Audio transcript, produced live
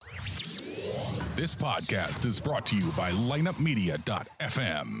This podcast is brought to you by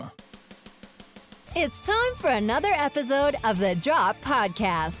lineupmedia.fm. It's time for another episode of The Drop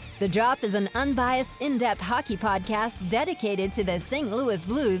Podcast. The Drop is an unbiased, in-depth hockey podcast dedicated to the St. Louis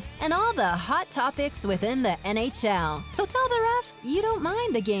Blues and all the hot topics within the NHL. So tell the ref you don't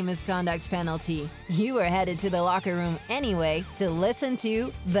mind the game misconduct penalty. You were headed to the locker room anyway to listen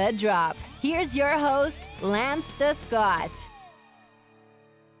to The Drop. Here's your host, Lance Descott.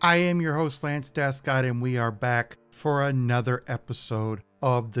 I am your host, Lance Descott, and we are back for another episode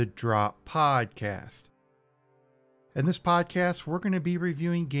of the Drop Podcast. In this podcast, we're going to be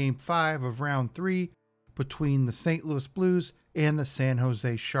reviewing Game 5 of Round 3 between the St. Louis Blues and the San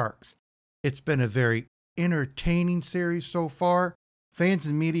Jose Sharks. It's been a very entertaining series so far. Fans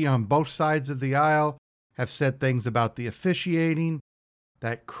and media on both sides of the aisle have said things about the officiating,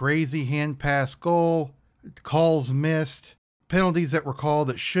 that crazy hand pass goal, calls missed, penalties that were called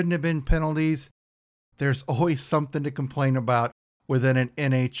that shouldn't have been penalties. There's always something to complain about within an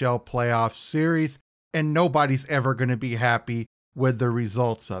NHL playoff series, and nobody's ever going to be happy with the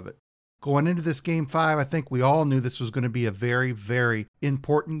results of it. Going into this Game 5, I think we all knew this was going to be a very, very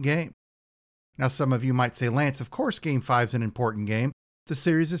important game. Now, some of you might say, Lance, of course Game 5 is an important game. The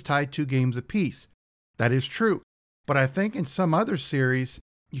series is tied 2 games apiece. That is true. But I think in some other series,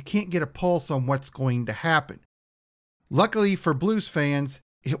 you can't get a pulse on what's going to happen. Luckily for Blues fans,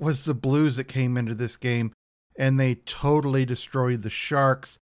 it was the Blues that came into this game, and they totally destroyed the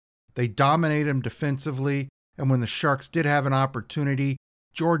Sharks. They dominated them defensively, and when the Sharks did have an opportunity,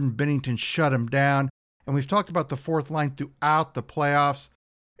 Jordan Binnington shut them down. And we've talked about the fourth line throughout the playoffs,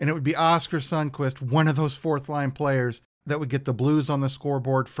 and it would be Oskar Sundqvist, one of those fourth line players, that would get the Blues on the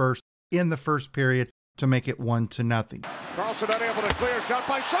scoreboard first in the first period to make it 1-0. Carlson unable to clear, shot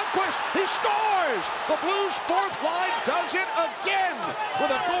by Sundqvist, he scores! The Blues' fourth line does it again with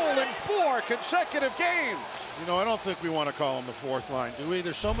a goal in 4 consecutive games. You know, I don't think we want to call them the fourth line, do we?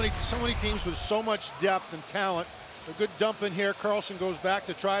 There's so many teams with so much depth and talent. A good dump in here, Carlson goes back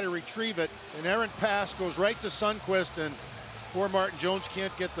to try to retrieve it. An errant pass goes right to Sundqvist, and poor Martin Jones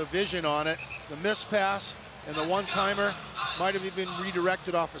can't get the vision on it. The missed pass and the one-timer might have even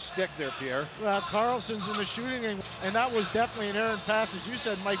redirected off a stick there, Pierre. Well, Carlson's in the shooting, and that was definitely an errant pass. As you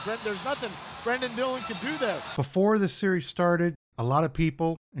said, Mike, there's nothing Brendan Dillon could do there. Before the series started, a lot of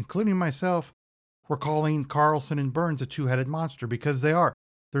people, including myself, were calling Carlson and Burns a two-headed monster because they are.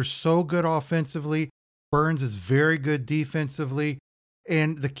 They're so good offensively. Burns is very good defensively.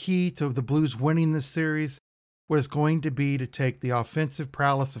 And the key to the Blues winning this series was going to be to take the offensive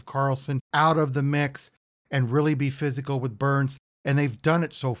prowess of Carlson out of the mix and really be physical with Burns, and they've done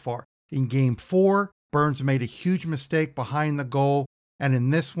it so far. In Game 4, Burns made a huge mistake behind the goal, and in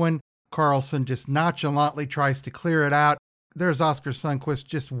this one, Carlson just nonchalantly tries to clear it out. There's Oskar Sundqvist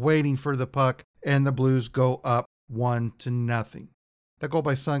just waiting for the puck, and the Blues go up 1-0. That goal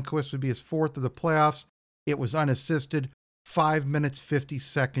by Sundqvist would be his 4th of the playoffs. It was unassisted, 5 minutes, 50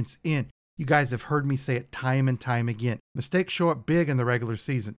 seconds in. You guys have heard me say it time and time again. Mistakes show up big in the regular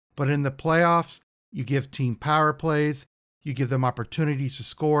season, but in the playoffs, you give team power plays, you give them opportunities to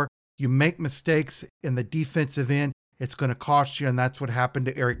score, you make mistakes in the defensive end, it's going to cost you, and that's what happened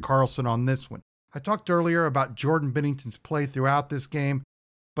to Erik Karlsson on this one. I talked earlier about Jordan Binnington's play throughout this game,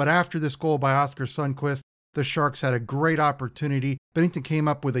 but after this goal by Oskar Sundqvist, the Sharks had a great opportunity. Binnington came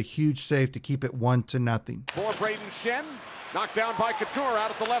up with a huge save to keep it 1-0. For Braden Shen, knocked down by Couture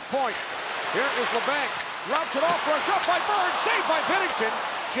out at the left point. Here is LeBanc, drops it off for a shot by Burns, saved by Binnington.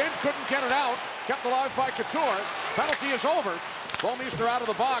 Shen couldn't get it out. Kept alive by Couture. Penalty is over. Bouwmeester out of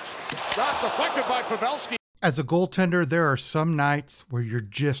the box. Shot deflected by Pavelski. As a goaltender, there are some nights where you're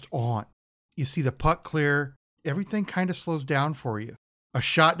just on. You see the puck clear. Everything kind of slows down for you. A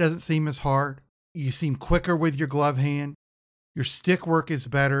shot doesn't seem as hard. You seem quicker with your glove hand. Your stick work is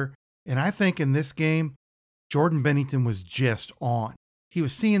better. And I think in this game, Jordan Binnington was just on. He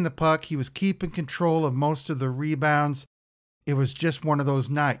was seeing the puck. He was keeping control of most of the rebounds. It was just one of those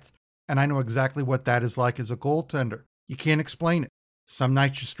nights. And I know exactly what that is like as a goaltender. You can't explain it. Some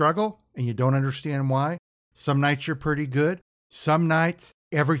nights you struggle and you don't understand why. Some nights you're pretty good. Some nights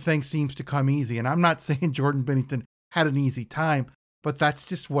everything seems to come easy. And I'm not saying Jordan Binnington had an easy time, but that's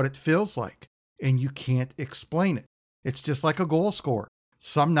just what it feels like. And you can't explain it. It's just like a goal scorer.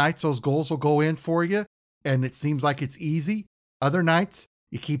 Some nights those goals will go in for you and it seems like it's easy. Other nights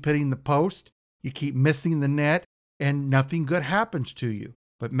you keep hitting the post, you keep missing the net, and nothing good happens to you.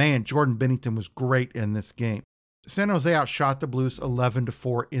 But man, Jordan Binnington was great in this game. San Jose outshot the Blues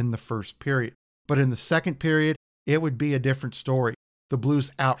 11-4 in the first period. But in the second period, it would be a different story. The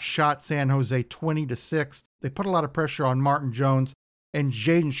Blues outshot San Jose 20-6. They put a lot of pressure on Martin Jones, and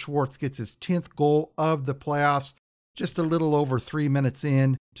Jaden Schwartz gets his 10th goal of the playoffs just a little over 3 minutes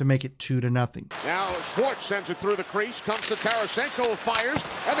in to make it 2-0. Now Schwartz sends it through the crease, comes to Tarasenko, fires,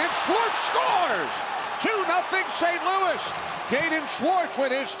 and then Schwartz scores! 2-0 St. Louis. Jaden Schwartz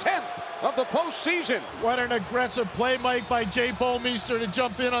with his 10th of the postseason. What an aggressive play, Mike, by Jay Bouwmeester to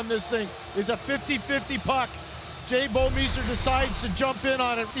jump in on this thing. It's a 50-50 puck. Jay Bouwmeester decides to jump in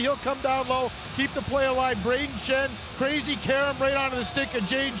on it. He'll come down low, keep the play alive. Braden Shen, crazy carom right onto the stick of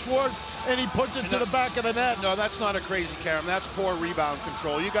Jaden Schwartz, and he puts it to the back of the net. No, that's not a crazy carom. That's poor rebound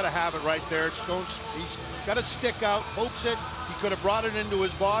control. You got to have it right there. He's got to stick out, hopes it. He could have brought it into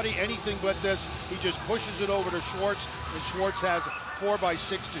his body, anything but this. He just pushes it over to Schwartz, and Schwartz has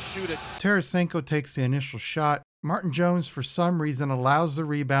 4x6 to shoot it. Tarasenko takes the initial shot. Martin Jones, for some reason, allows the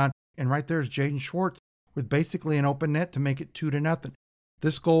rebound, and right there's Jaden Schwartz with basically an open net to make it 2-0.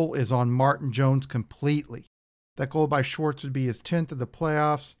 This goal is on Martin Jones completely. That goal by Schwartz would be his 10th of the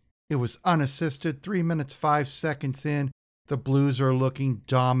playoffs. It was unassisted, 3 minutes, 5 seconds in. The Blues are looking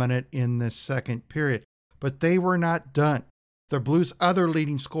dominant in this second period, but they were not done. The Blues' other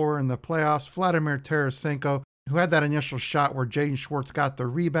leading scorer in the playoffs, Vladimir Tarasenko, who had that initial shot where Jaden Schwartz got the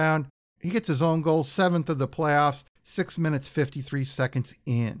rebound, he gets his own goal, 7th of the playoffs, 6 minutes, 53 seconds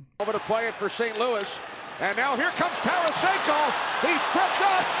in. Over to play it for St. Louis. And now here comes Tarasenko. He's tripped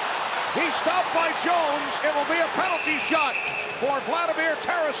up. He's stopped by Jones. It will be a penalty shot for Vladimir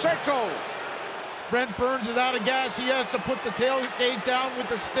Tarasenko. Brent Burns is out of gas. He has to put the tailgate down with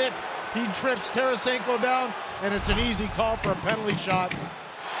the stick. He trips Tarasenko down, and it's an easy call for a penalty shot.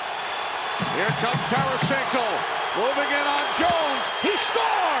 Here comes Tarasenko. Moving in on Jones. He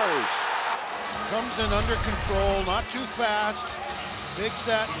scores! Comes in under control, not too fast. Makes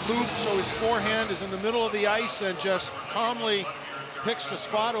that loop so his forehand is in the middle of the ice and just calmly picks the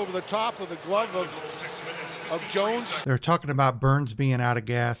spot over the top of the glove of Jones. They're talking about Burns being out of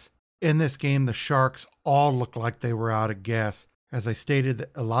gas. In this game, the Sharks all look like they were out of gas. As I stated,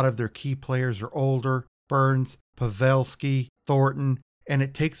 a lot of their key players are older. Burns, Pavelski, Thornton, and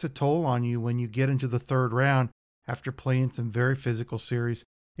it takes a toll on you when you get into the third round after playing some very physical series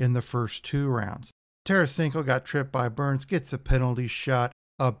in the first 2 rounds. Tarasenko got tripped by Burns, gets a penalty shot,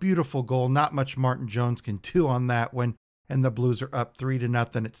 a beautiful goal. Not much Martin Jones can do on that one, and the Blues are up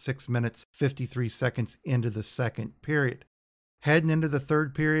 3-0 at 6 minutes, 53 seconds into the second period. Heading into the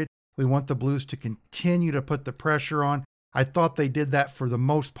third period, we want the Blues to continue to put the pressure on. I thought they did that for the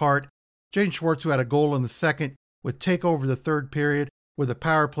most part. Jaden Schwartz, who had a goal in the second, would take over the third period with a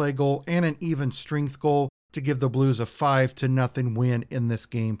power play goal and an even strength goal to give the Blues a 5-0 win in this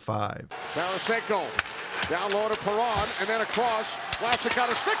Game 5. Tarasenko down low to Perron and then across. Vlasic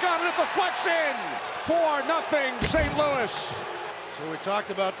got a stick on it, it deflects in. 4-0 St. Louis. So we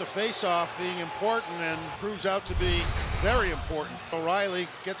talked about the face-off being important and proves out to be very important. O'Reilly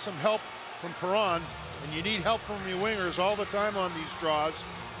gets some help from Perron, and you need help from your wingers all the time on these draws.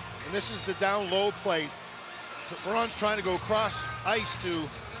 And this is the down low play. Perron's trying to go across ice to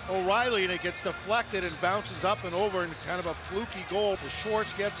O'Reilly, and it gets deflected and bounces up and over, and kind of a fluky goal. The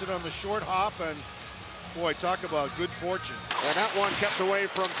Schwartz gets it on the short hop, and boy, talk about good fortune. And that one kept away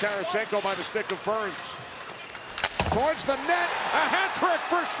from Tarasenko by the stick of Burns. Towards the net, a hat trick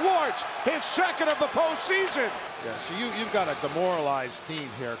for Schwartz, his 2nd of the postseason. Yeah, so you've got a demoralized team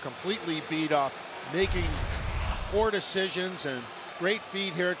here, completely beat up, making poor decisions, and great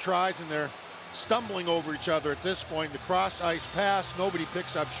feed here, tries, and they're stumbling over each other at this point. The cross ice pass, nobody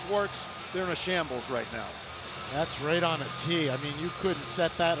picks up Schwartz. They're in a shambles right now. That's right on a tee. I mean, you couldn't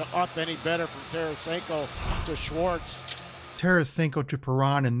set that up any better from Tarasenko to Schwartz. Tarasenko to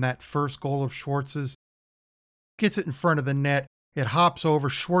Perron, and that first goal of Schwartz's gets it in front of the net. It hops over.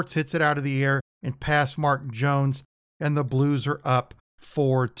 Schwartz hits it out of the air and past Martin Jones, and the Blues are up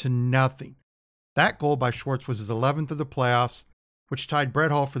 4-0. That goal by Schwartz was his 11th of the playoffs, which tied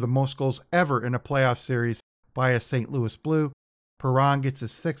Brett Hull for the most goals ever in a playoff series by a St. Louis Blue. Perron gets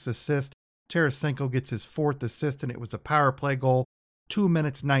his 6th assist. Tarasenko gets his 4th assist, and it was a power play goal 2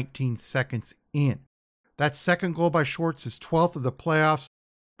 minutes, 19 seconds in. That second goal by Schwartz is 12th of the playoffs.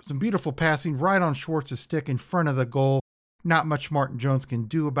 Some beautiful passing right on Schwartz's stick in front of the goal. Not much Martin Jones can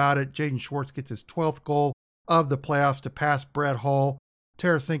do about it. Jaden Schwartz gets his 12th goal of the playoffs to pass Brett Hull.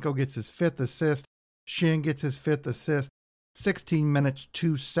 Tarasenko gets his 5th assist. Shin gets his 5th assist. 16 minutes,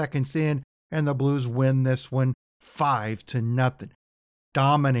 2 seconds in, and the Blues win this one 5-0.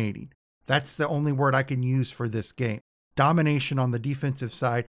 Dominating. That's the only word I can use for this game. Domination on the defensive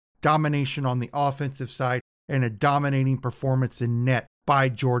side, domination on the offensive side, and a dominating performance in net by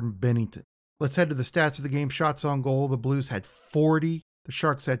Jordan Binnington. Let's head to the stats of the game. Shots on goal. The Blues had 40. The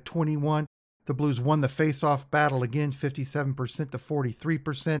Sharks had 21. The Blues won the face-off battle again, 57% to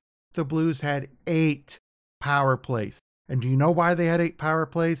 43%. The Blues had 8 power plays. And do you know why they had 8 power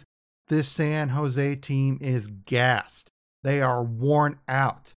plays? This San Jose team is gassed. They are worn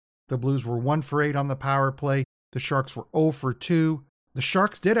out. The Blues were 1 for 8 on the power play. The Sharks were 0 for 2. The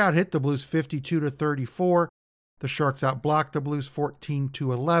Sharks did out-hit the Blues 52 to 34. The Sharks outblocked the Blues 14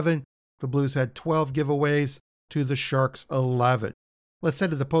 to 11. The Blues had 12 giveaways to the Sharks 11. Let's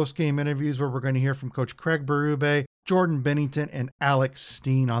head to the post-game interviews where we're going to hear from Coach Craig Berube, Jordan Binnington, and Alex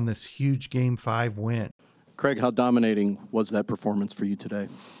Steen on this huge Game 5 win. Craig, how dominating was that performance for you today?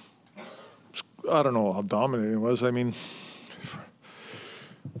 I don't know how dominating it was. I mean,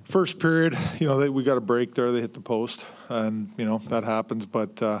 first period, we got a break there. They hit the post, and, that happens.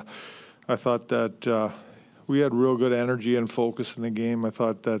 But I thought that we had real good energy and focus in the game. I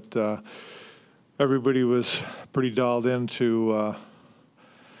thought that everybody was pretty dialed into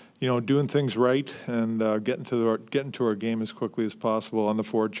doing things right and getting to our game as quickly as possible on the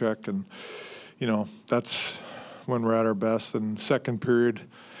forecheck. And, that's when we're at our best. And second period,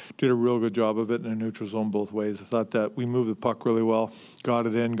 did a real good job of it in the neutral zone both ways. I thought that we moved the puck really well, got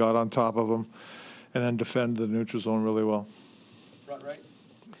it in, got on top of them, and then defended the neutral zone really well. Front right.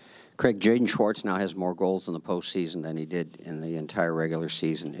 Craig, Jaden Schwartz now has more goals in the postseason than he did in the entire regular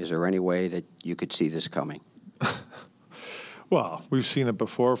season. Is there any way that you could see this coming? Well, we've seen it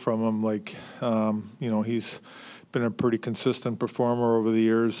before from him. Like, he's been a pretty consistent performer over the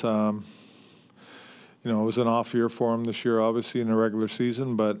years. It was an off year for him this year, obviously, in the regular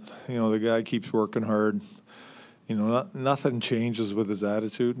season. But, the guy keeps working hard. Nothing changes with his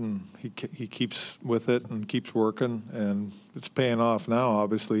attitude, and he keeps with it and keeps working, and it's paying off now,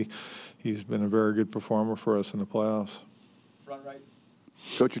 obviously. He's been a very good performer for us in the playoffs. Front right.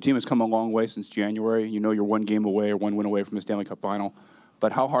 Coach, your team has come a long way since January. You're 1 game away or 1 win away from the Stanley Cup final.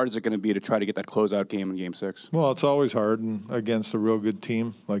 But how hard is it going to be to try to get that closeout game in Game 6? Well, it's always hard, and against a real good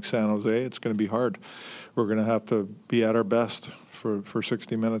team like San Jose, it's going to be hard. We're going to have to be at our best for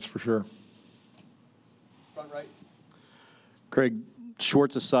 60 minutes for sure. Front right. Craig,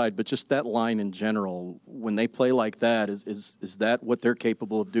 Schwartz aside, but just that line in general, when they play like that, is that what they're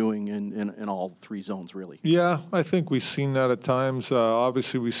capable of doing in all 3 zones, really? Yeah, I think we've seen that at times.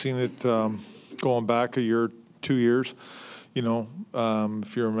 Obviously, we've seen it going back a year, 2 years.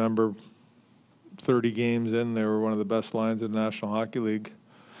 If you remember, 30 games in, they were one of the best lines in the National Hockey League.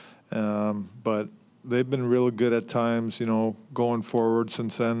 But they've been really good at times, going forward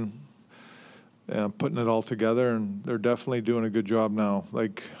since then, putting it all together, and they're definitely doing a good job now.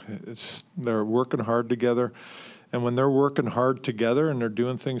 Like, they're working hard together. And when they're working hard together and they're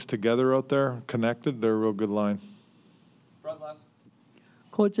doing things together out there, connected, they're a real good line. Front left.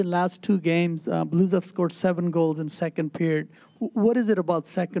 Coach, in last 2 games, Blues have scored 7 goals in second period. What is it about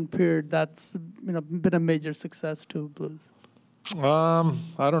second period that's been a major success to Blues? I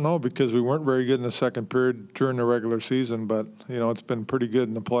don't know, because we weren't very good in the second period during the regular season, but it's been pretty good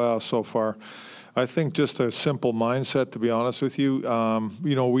in the playoffs so far. I think just a simple mindset, to be honest with you.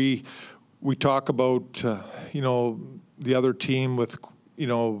 We talk about the other team with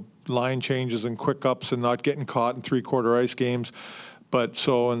line changes and quick ups and not getting caught in 3-quarter ice games. But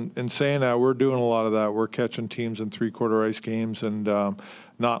so in saying that, we're doing a lot of that. We're catching teams in 3-quarter ice games and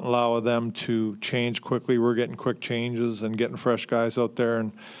not allowing them to change quickly. We're getting quick changes and getting fresh guys out there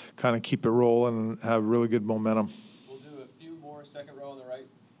and kind of keep it rolling and have really good momentum. We'll do a few more second row on the right.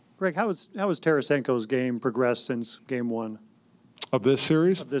 Greg, how has Tarasenko's game progressed since Game 1? Of this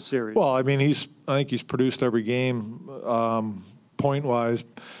series? Of this series. Well, I mean, I think he's produced every game point-wise.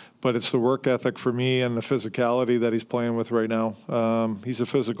 But it's the work ethic for me and the physicality that he's playing with right now. He's a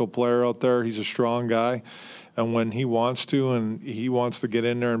physical player out there. He's a strong guy. And when he wants to and he wants to get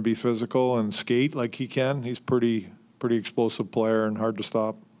in there and be physical and skate like he can, he's pretty explosive player and hard to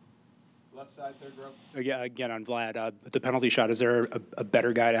stop. Left side, third row. Yeah, again on Vlad, the penalty shot, is there a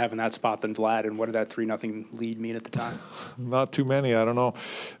better guy to have in that spot than Vlad? And what did that 3-0 lead mean at the time? Not too many. I don't know.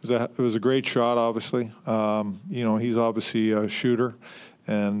 It was a great shot, obviously. He's obviously a shooter.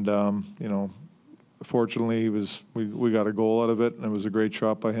 And, fortunately, we got a goal out of it, and it was a great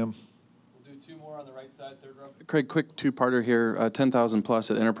shot by him. We'll do 2 more on the right side, third row. Craig, quick 2-parter here. 10,000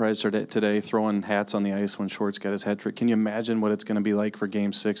 plus at Enterprise today, throwing hats on the ice when Schwartz got his hat trick. Can you imagine what it's going to be like for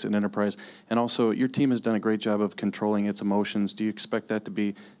Game 6 at Enterprise? And also, your team has done a great job of controlling its emotions. Do you expect that to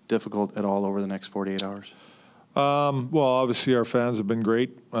be difficult at all over the next 48 hours? Well, obviously our fans have been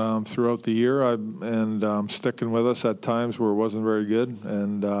great throughout the year and sticking with us at times where it wasn't very good.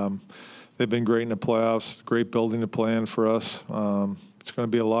 And they've been great in the playoffs, great building to play in for us. It's going to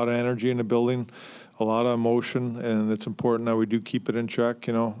be a lot of energy in the building, a lot of emotion, and it's important that we do keep it in check.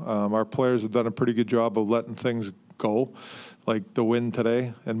 Our players have done a pretty good job of letting things go, like the win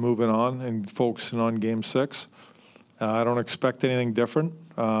today, and moving on and focusing on Game 6. I don't expect anything different,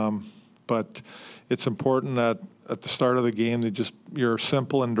 but it's important that at the start of the game you're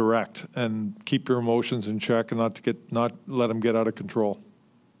simple and direct and keep your emotions in check and not let them get out of control.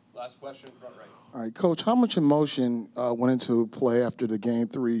 Last question, front right. All right, Coach, how much emotion went into play after the Game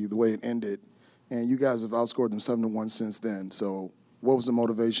 3, the way it ended? And you guys have outscored them 7-1 since then. So what was the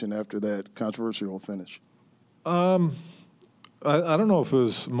motivation after that controversial finish? I don't know if it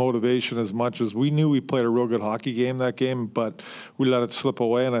was motivation as much as we knew we played a real good hockey game that game, but we let it slip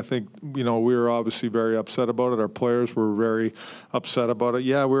away. And I think, we were obviously very upset about it. Our players were very upset about it.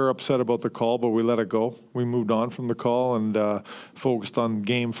 Yeah, we were upset about the call, but we let it go. We moved on from the call and focused on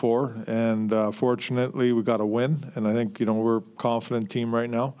Game 4. And fortunately, we got a win. And I think, we're a confident team right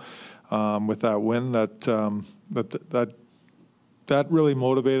now with that win. That really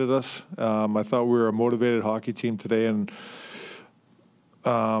motivated us. I thought we were a motivated hockey team today, and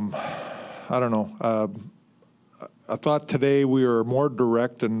I don't know. I thought today we were more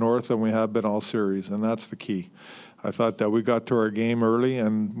direct and north than we have been all series, and that's the key. I thought that we got to our game early,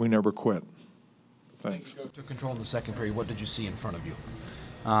 and we never quit. Thanks. Took control in the second period. What did you see in front of you?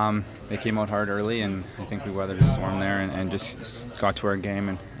 They came out hard early, and I think we weathered the storm there and just got to our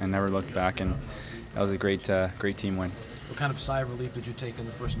game and never looked back, and that was a great team win. What kind of sigh of relief did you take in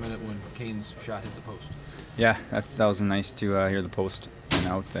the first minute when Kane's shot hit the post? Yeah, that was nice to hear the post and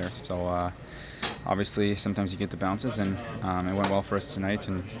out there. So obviously sometimes you get the bounces, and it went well for us tonight,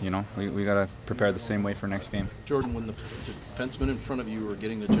 and we got to prepare the same way for next game. Jordan, when the defensemen in front of you are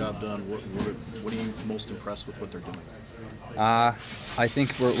getting the job done, what are you most impressed with what they're doing? I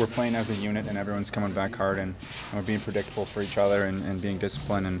think we're playing as a unit, and everyone's coming back hard, and we're being predictable for each other and being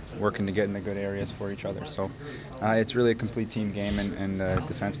disciplined and working to get in the good areas for each other. So it's really a complete team game, and the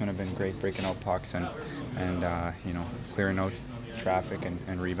defensemen have been great breaking out pucks and clearing out traffic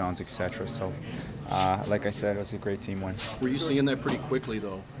and rebounds, etc. So like I said, it was a great team win. Were you seeing that pretty quickly,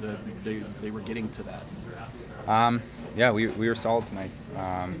 though, that they were getting to that? Yeah, we were solid tonight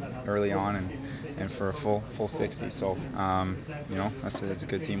early on and for a full 60. So, that's a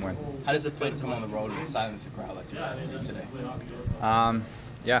good team win. How does it play to come on the road and silence the crowd like you guys did today?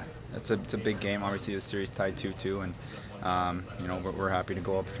 Yeah, it's a big game. Obviously, the series tied 2-2, and we're happy to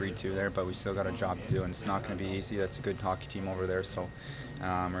go up 3-2 there, but we still got a job to do, and it's not going to be easy. That's a good hockey team over there, so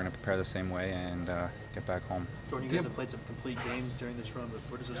we're going to prepare the same way and get back home. Jordan, you guys have played some complete games during this run, but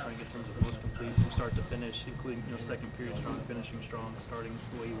where does this rank in terms of most complete from start to finish, including second period strong, finishing strong, starting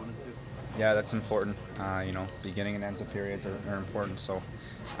the way you wanted to? Yeah, that's important. Beginning and ends of periods are important. So,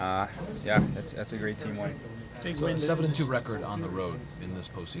 that's a great team win. So 7-2 record on the road in this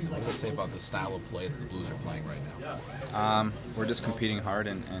postseason. What does it say about the style of play that the Blues are playing right now? We're just competing hard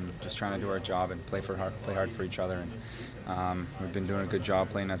and just trying to do our job and play hard for each other. And we've been doing a good job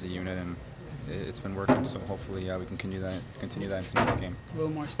playing as a unit, and it's been working. So hopefully, we can continue that into the next game. A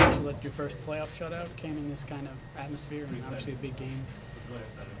little more special that your first playoff shutout came in this kind of atmosphere, and obviously a big game.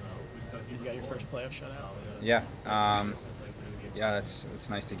 You got your first playoff shutout. Yeah, that's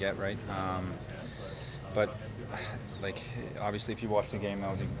nice to get, right? But obviously, if you watch the game,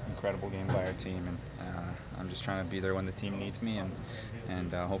 that was an incredible game by our team, and I'm just trying to be there when the team needs me,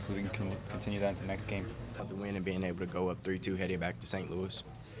 and hopefully we can continue that into the next game. The win and being able to go up 3-2 heading back to St. Louis.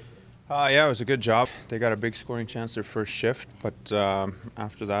 Yeah, it was a good job. They got a big scoring chance their first shift, but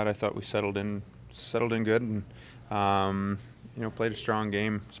after that, I thought we settled in good, and played a strong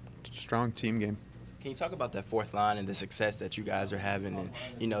game, strong team game. Can you talk about that fourth line and the success that you guys are having,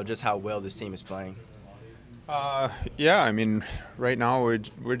 and just how well this team is playing? Yeah, I mean, right now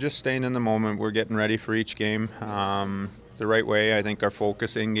we're just staying in the moment. We're getting ready for each game the right way. I think our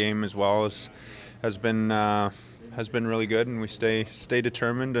focus in game as well has been really good, and we stay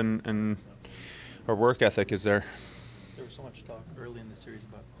determined, and our work ethic is there. There was so much talk early in the series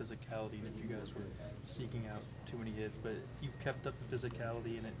about physicality, that you guys were seeking out too many hits, but you've kept up the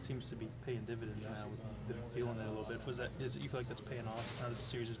physicality, and it seems to be paying dividends now. With feeling it a little bit. You feel like that's paying off now that the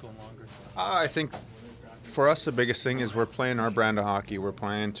series is going longer? I think for us the biggest thing is we're playing our brand of hockey. We're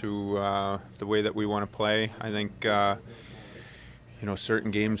playing to the way that we want to play. I think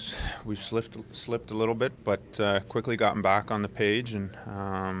certain games we've slipped a little bit, but quickly gotten back on the page. And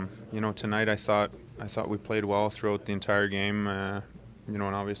tonight I thought we played well throughout the entire game. And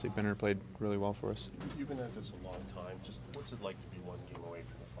obviously Binner played really well for us. You've been at this a long time. Just what's it like to be one game away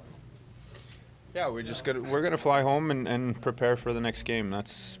from the final? Yeah, we're gonna fly home and prepare for the next game.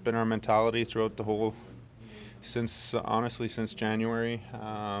 That's been our mentality throughout the whole since January.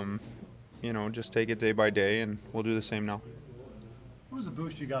 just take it day by day, and we'll do the same now. What was the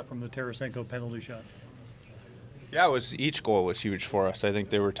boost you got from the Tarasenko penalty shot? Yeah, each goal was huge for us. I think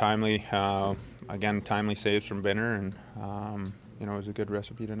they were timely, timely saves from Binner, and it was a good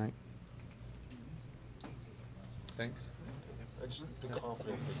recipe tonight. Thanks. Just the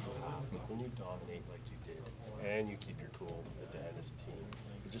confidence that you have when you dominate like you did, and you keep your cool at the end as a team.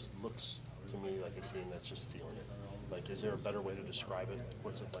 It just looks to me like a team that's just feeling it. Like, is there a better way to describe it?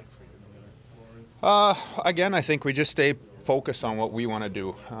 What's it like for you? Again, I think we just stay focused on what we want to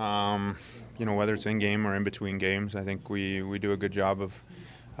do. Whether it's in game or in between games, I think we do a good job of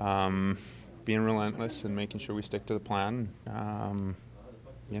being relentless and making sure we stick to the plan.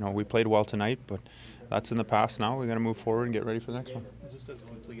 We played well tonight, but that's in the past now. We got to move forward and get ready for the next one. Is this as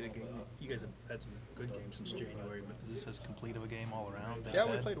complete a game? You guys have had some good games since January, but is this as complete of a game all around?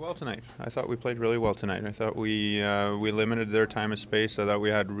 Yeah, we played well tonight. I thought we played really well tonight. I thought we limited their time and space. I thought we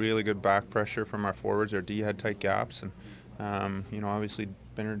had really good back pressure from our forwards. Our D had tight gaps, and obviously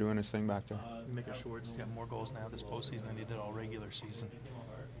Binner doing his thing back there. Mika Schwartz got more goals now this postseason than he did all regular season.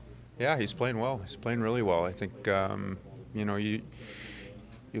 Yeah, he's playing well. He's playing really well. I think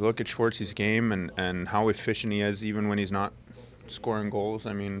you look at Schwartz's game and how efficient he is, even when he's not scoring goals.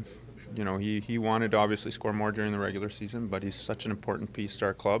 I mean, he wanted to obviously score more during the regular season, but he's such an important piece to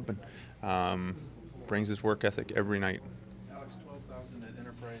our club and brings his work ethic every night. Alex, 12,000 at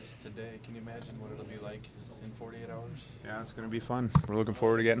Enterprise today. Can you imagine what it'll be like in 48 hours? Yeah, it's going to be fun. We're looking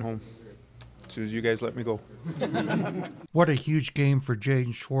forward to getting home as soon as you guys let me go. What a huge game for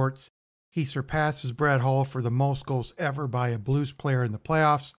Jaden Schwartz. He surpasses Brad Hall for the most goals ever by a Blues player in the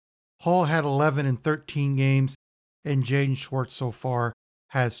playoffs. Hall had 11 in 13 games, and Jaden Schwartz so far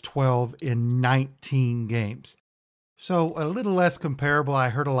has 12 in 19 games. So a little less comparable. I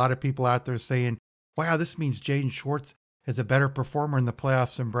heard a lot of people out there saying, wow, this means Jaden Schwartz is a better performer in the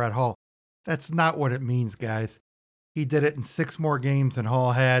playoffs than Brad Hall. That's not what it means, guys. He did it in 6 more games than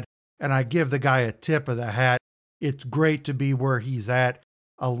Hall had, and I give the guy a tip of the hat. It's great to be where he's at.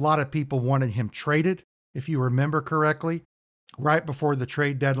 A lot of people wanted him traded, if you remember correctly, right before the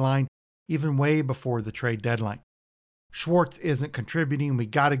trade deadline, even way before the trade deadline. Schwartz isn't contributing. We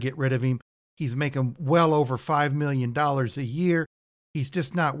got to get rid of him. He's making well over $5 million a year. He's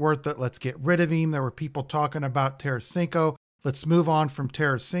just not worth it. Let's get rid of him. There were people talking about Tarasenko. Let's move on from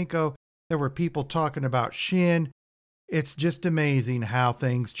Tarasenko. There were people talking about Schenn. It's just amazing how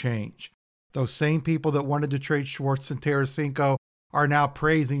things change. Those same people that wanted to trade Schwartz and Tarasenko are now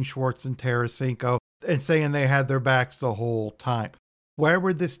praising Schwartz and Tarasenko and saying they had their backs the whole time. Where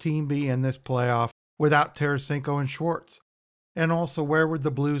would this team be in this playoff without Tarasenko and Schwartz? And also, where would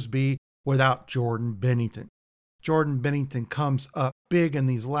the Blues be without Jordan Binnington? Jordan Binnington comes up big in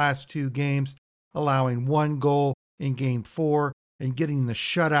these last 2 games, allowing 1 goal in Game 4 and getting the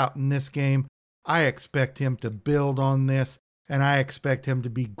shutout in this game. I expect him to build on this, and I expect him to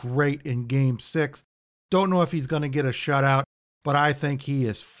be great in Game 6. Don't know if he's going to get a shutout, but I think he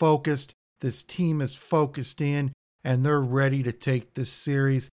is focused. This team is focused in, and they're ready to take this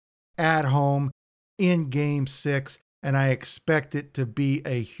series at home in Game 6, and I expect it to be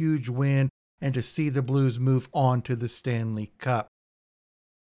a huge win and to see the Blues move on to the Stanley Cup.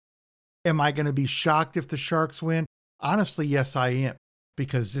 Am I going to be shocked if the Sharks win? Honestly, yes, I am,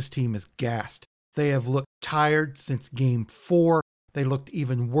 because this team is gassed. They have looked tired since Game 4. They looked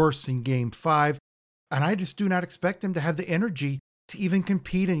even worse in Game 5. And I just do not expect them to have the energy to even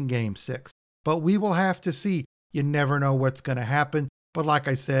compete in Game 6. But we will have to see. You never know what's going to happen. But like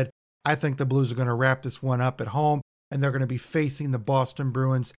I said, I think the Blues are going to wrap this one up at home, and they're going to be facing the Boston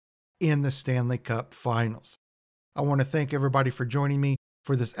Bruins in the Stanley Cup Finals. I want to thank everybody for joining me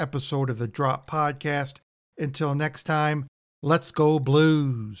for this episode of the Drop Podcast. Until next time, let's go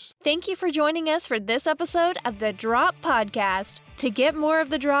Blues. Thank you for joining us for this episode of the Drop Podcast. To get more of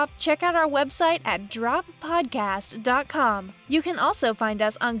The Drop, check out our website at droppodcast.com. You can also find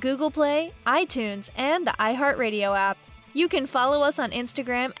us on Google Play, iTunes, and the iHeartRadio app. You can follow us on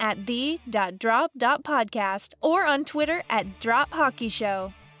Instagram at the.drop.podcast or on Twitter at Drop Hockey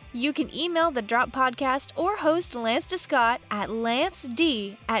Show. You can email the Drop Podcast or host Lance DeScott at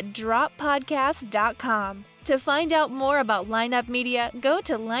lanced@droppodcast.com. To find out more about Lineup Media, go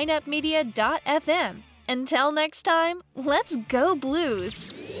to lineupmedia.fm. Until next time, let's go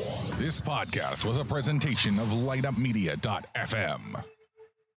Blues. This podcast was a presentation of lineupmedia.fm.